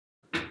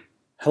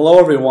Hello,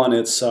 everyone.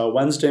 It's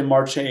Wednesday,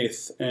 March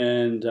 8th,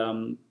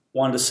 and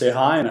wanted to say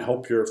hi, and I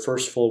hope your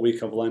first full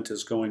week of Lent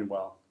is going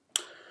well.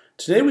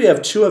 Today we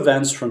have two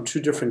events from two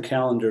different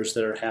calendars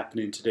that are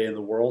happening today in the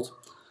world.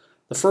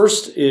 The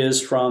first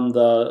is from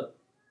the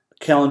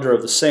calendar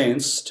of the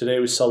saints.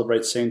 Today we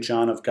celebrate St.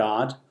 John of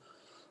God,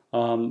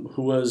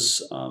 who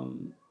is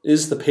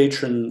the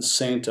patron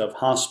saint of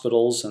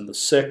hospitals and the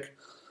sick.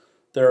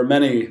 There are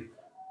many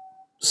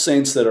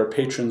saints that are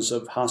patrons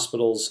of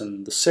hospitals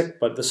and the sick,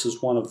 but this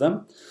is one of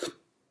them.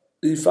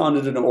 He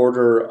founded an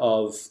order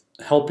of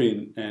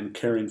helping and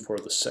caring for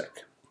the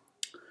sick.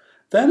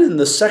 Then in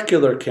the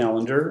secular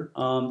calendar,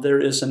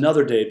 there is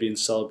another day being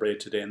celebrated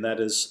today, and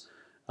that is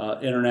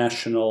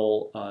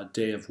International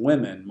Day of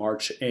Women,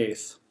 March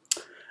 8th.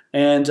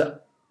 And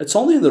it's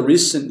only in the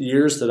recent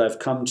years that I've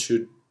come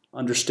to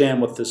understand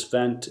what this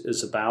event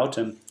is about,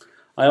 and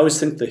I always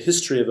think the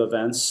history of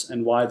events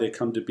and why they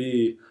come to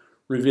be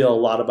reveal a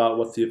lot about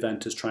what the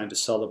event is trying to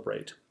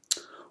celebrate.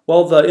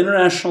 Well, the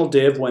International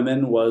Day of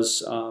Women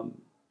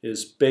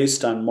is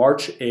based on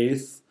March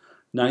 8th,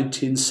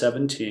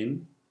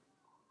 1917,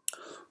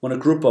 when a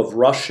group of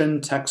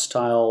Russian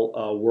textile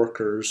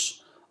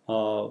workers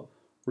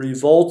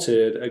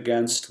revolted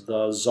against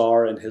the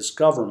Tsar and his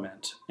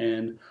government.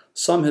 And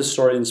some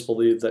historians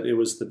believe that it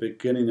was the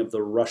beginning of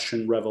the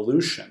Russian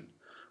Revolution,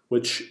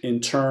 which in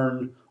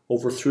turn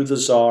overthrew the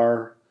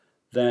Tsar.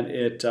 Then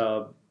it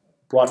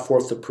brought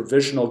forth the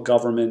provisional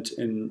government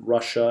in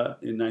Russia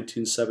in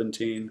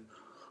 1917,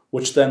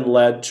 which then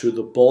led to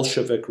the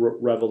Bolshevik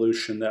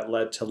Revolution that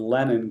led to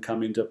Lenin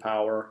coming to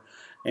power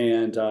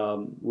and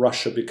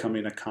Russia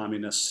becoming a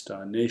communist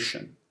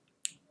nation.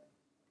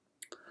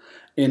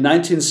 In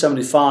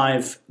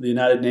 1975, the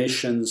United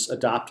Nations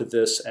adopted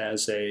this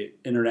as an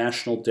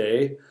international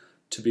day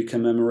to be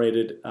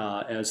commemorated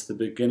as the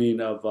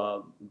beginning of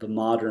the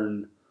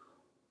modern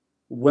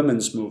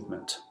women's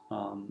movement,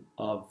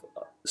 of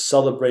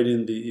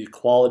celebrating the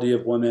equality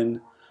of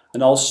women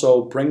and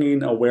also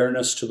bringing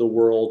awareness to the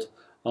world,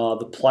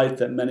 the plight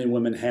that many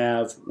women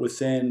have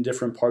within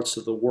different parts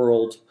of the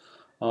world,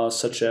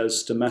 such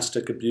as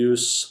domestic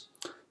abuse,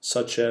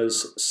 such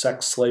as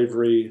sex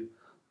slavery,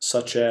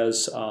 such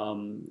as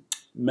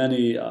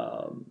many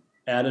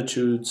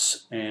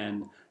attitudes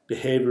and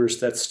behaviors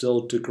that still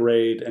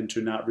degrade and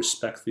do not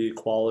respect the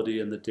equality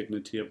and the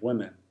dignity of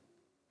women.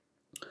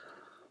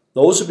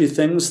 Those would be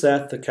things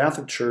that the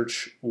Catholic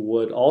Church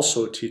would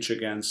also teach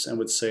against and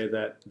would say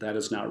that that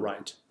is not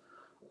right.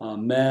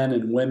 Men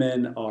and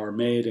women are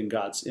made in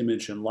God's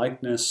image and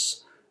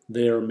likeness.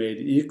 They are made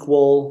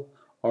equal.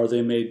 Are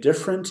they made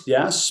different?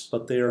 Yes,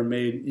 but they are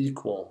made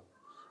equal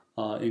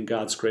in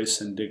God's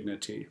grace and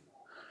dignity.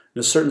 In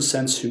a certain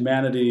sense,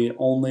 humanity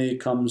only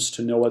comes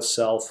to know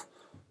itself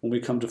when we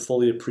come to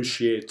fully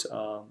appreciate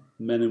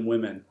men and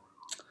women.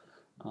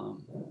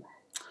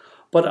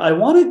 But I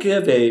want to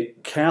give a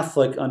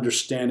Catholic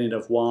understanding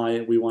of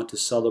why we want to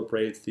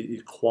celebrate the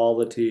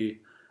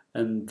equality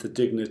and the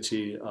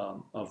dignity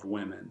of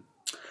women.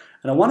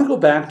 And I want to go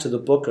back to the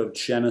book of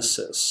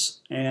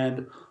Genesis.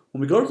 And when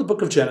we go to the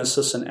book of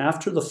Genesis, and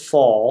after the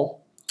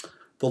fall,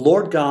 the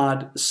Lord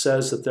God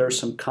says that there are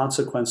some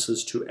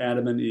consequences to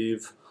Adam and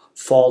Eve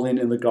falling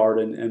in the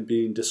garden and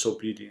being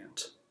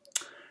disobedient.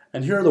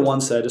 And here are the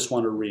ones that I just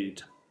want to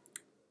read.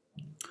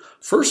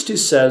 First, he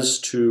says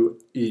to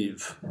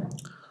Eve,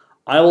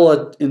 I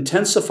will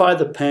intensify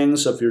the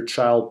pangs of your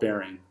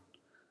childbearing.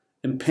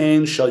 In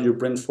pain shall you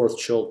bring forth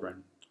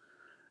children.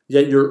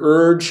 Yet your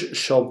urge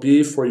shall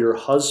be for your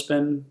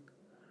husband,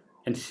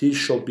 and he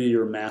shall be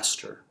your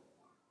master.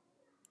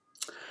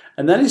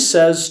 And then he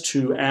says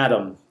to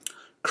Adam,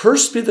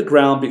 Cursed be the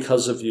ground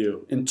because of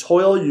you. In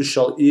toil you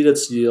shall eat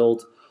its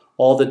yield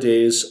all the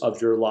days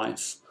of your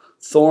life.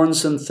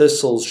 Thorns and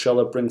thistles shall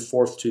it bring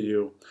forth to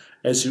you,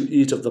 as you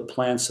eat of the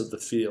plants of the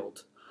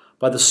field.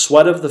 By the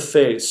sweat of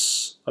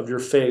your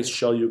face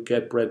shall you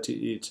get bread to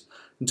eat,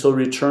 until you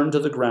return to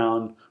the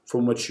ground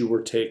from which you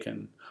were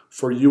taken.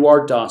 For you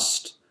are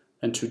dust,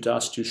 and to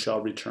dust you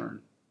shall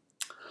return.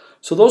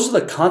 So those are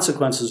the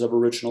consequences of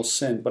original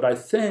sin. But I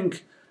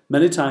think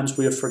many times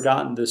we have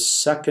forgotten this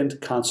second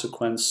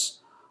consequence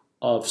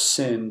of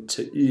sin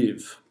to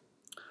Eve.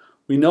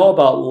 We know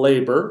about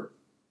labor,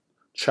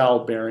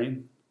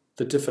 childbearing,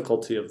 the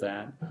difficulty of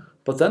that.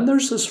 But then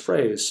there's this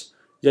phrase,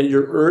 Yet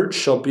your urge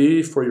shall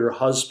be for your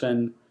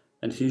husband,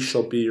 and he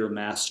shall be your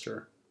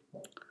master.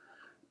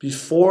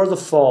 Before the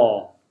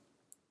fall,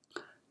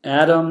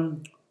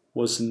 Adam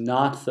was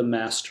not the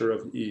master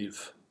of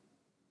Eve.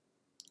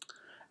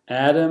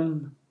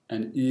 Adam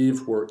and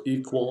Eve were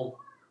equal,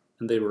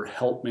 and they were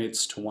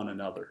helpmates to one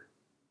another.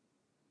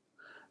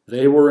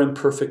 They were in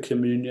perfect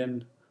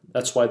communion.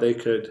 That's why they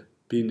could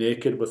be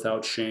naked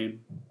without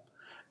shame.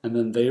 And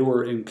then they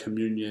were in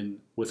communion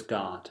with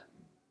God.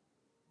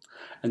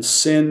 And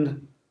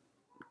sin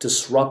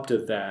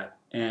disrupted that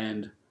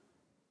and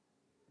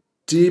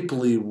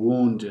deeply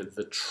wounded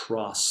the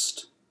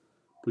trust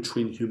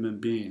between human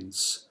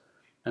beings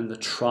and the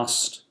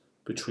trust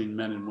between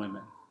men and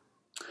women.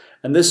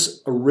 And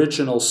this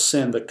original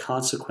sin, the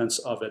consequence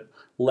of it,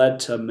 led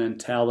to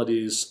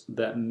mentalities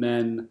that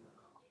men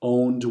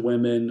owned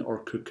women or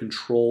could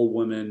control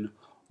women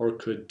or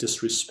could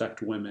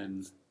disrespect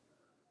women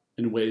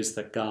in ways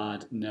that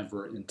God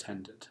never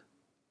intended.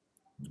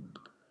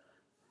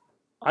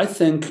 I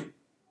think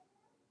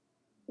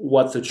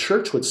what the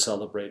church would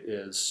celebrate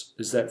is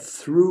that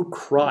through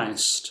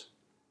Christ,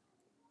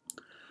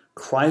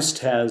 Christ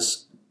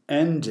has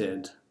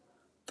ended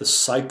the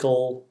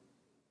cycle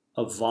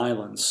of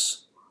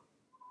violence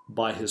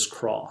by his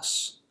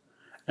cross.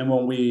 And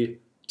when we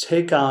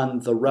take on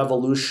the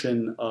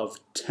revolution of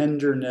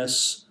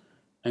tenderness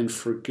and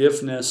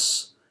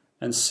forgiveness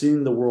and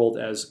seeing the world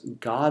as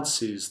God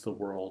sees the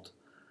world,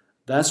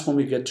 that's when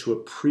we get to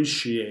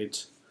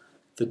appreciate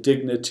the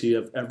dignity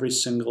of every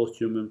single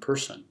human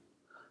person,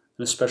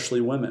 and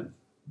especially women.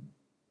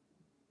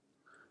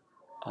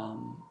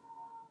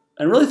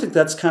 I really think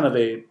that's kind of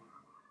a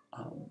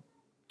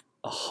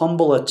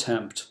humble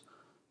attempt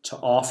to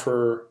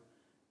offer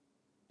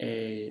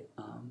a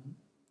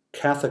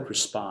Catholic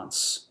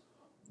response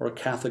or a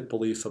Catholic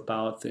belief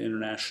about the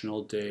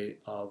International Day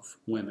of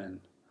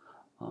Women.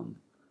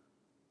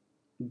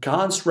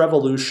 God's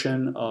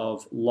revolution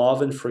of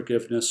love and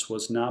forgiveness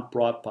was not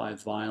brought by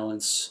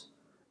violence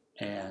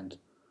and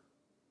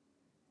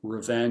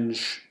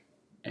revenge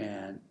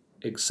and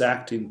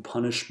exacting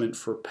punishment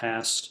for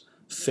past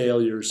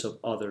failures of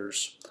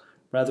others.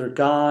 Rather,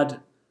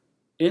 God,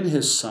 in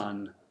his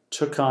Son,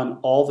 took on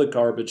all the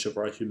garbage of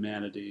our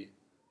humanity,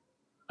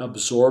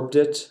 absorbed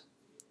it,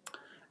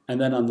 and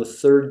then on the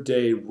third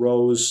day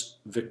rose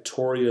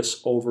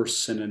victorious over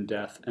sin and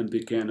death and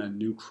began a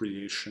new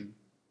creation.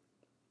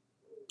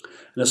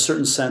 In a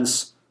certain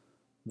sense,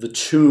 the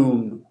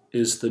tomb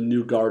is the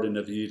new Garden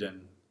of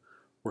Eden,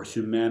 where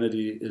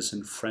humanity is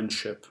in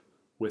friendship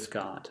with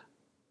God.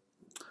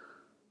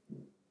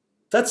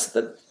 That's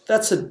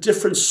a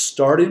different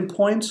starting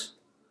point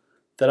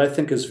that I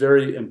think is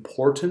very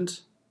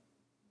important,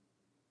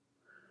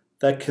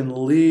 that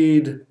can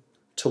lead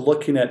to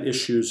looking at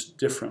issues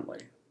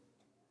differently.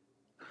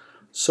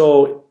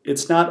 So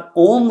it's not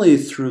only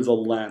through the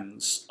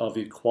lens of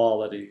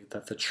equality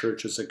that the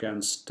church is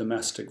against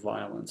domestic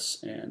violence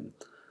and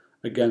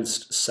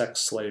against sex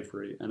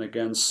slavery and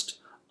against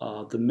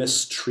the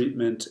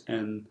mistreatment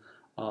and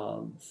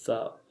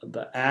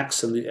the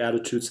acts and the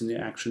attitudes and the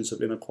actions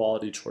of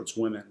inequality towards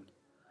women.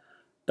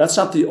 That's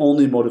not the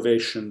only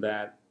motivation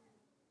that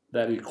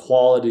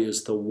equality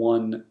is the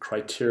one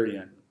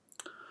criterion.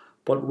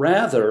 But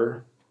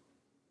rather,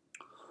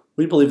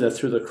 we believe that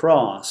through the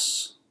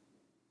cross,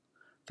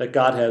 that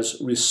God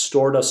has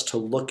restored us to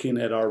looking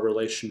at our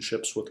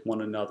relationships with one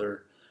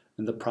another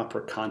in the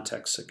proper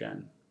context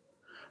again.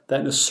 That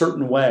in a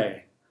certain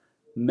way,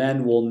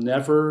 men will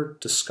never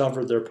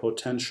discover their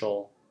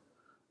potential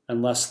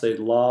unless they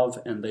love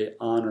and they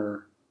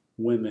honor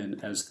women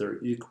as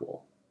their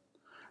equal.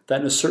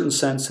 That in a certain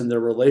sense, in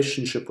their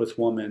relationship with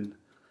women,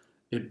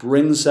 it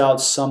brings out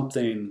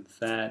something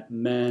that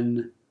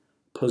men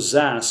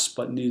possess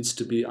but needs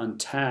to be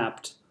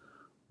untapped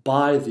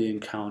by the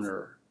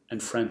encounter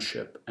and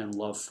friendship and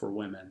love for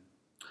women.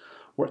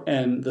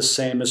 And the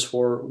same is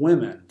for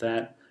women,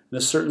 that in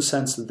a certain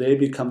sense they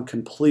become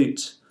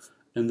complete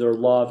in their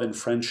love and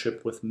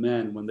friendship with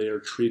men when they are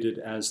treated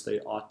as they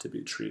ought to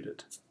be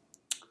treated.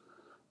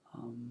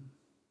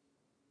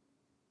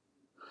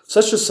 So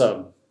that's just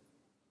a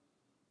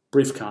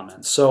brief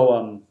comment.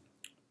 So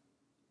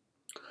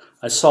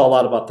I saw a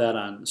lot about that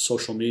on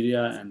social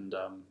media, and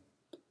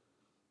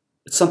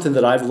it's something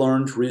that I've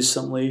learned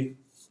recently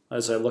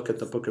as I look at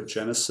the book of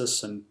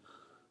Genesis, and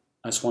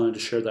I just wanted to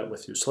share that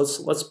with you. So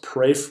let's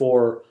pray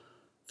for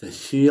the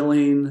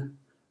healing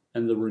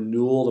and the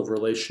renewal of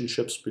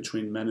relationships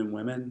between men and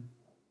women.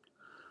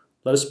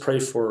 Let us pray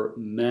for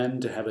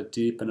men to have a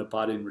deep and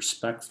abiding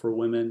respect for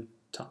women,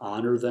 to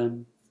honor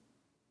them.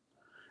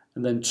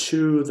 And then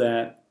two,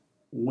 that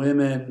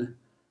women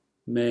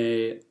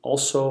may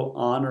also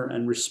honor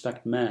and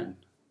respect men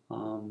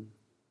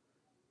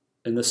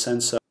in the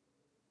sense of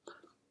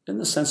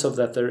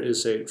that there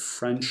is a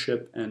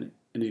friendship and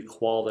an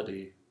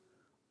equality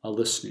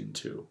listening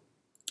to.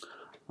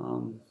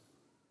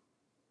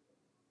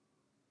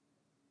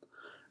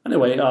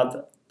 Anyway,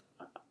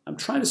 I'm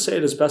trying to say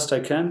it as best I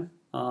can,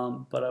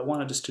 but I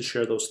wanted just to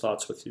share those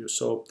thoughts with you.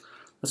 So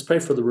let's pray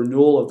for the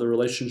renewal of the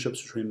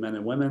relationships between men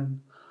and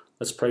women.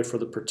 Let's pray for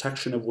the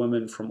protection of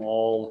women from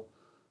all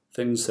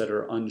things that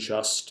are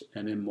unjust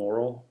and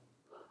immoral.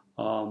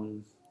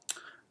 And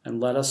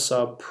let us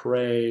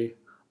pray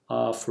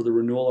for the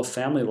renewal of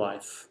family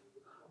life,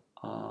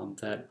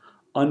 that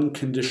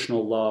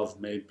unconditional love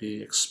may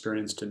be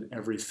experienced in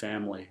every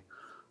family,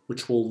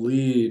 which will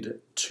lead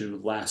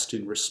to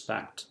lasting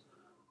respect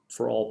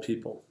for all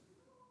people,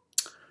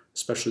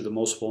 especially the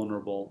most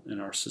vulnerable in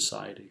our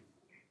society.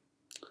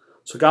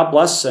 So God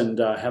bless, and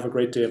have a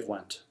great day of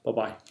Lent.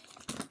 Bye-bye.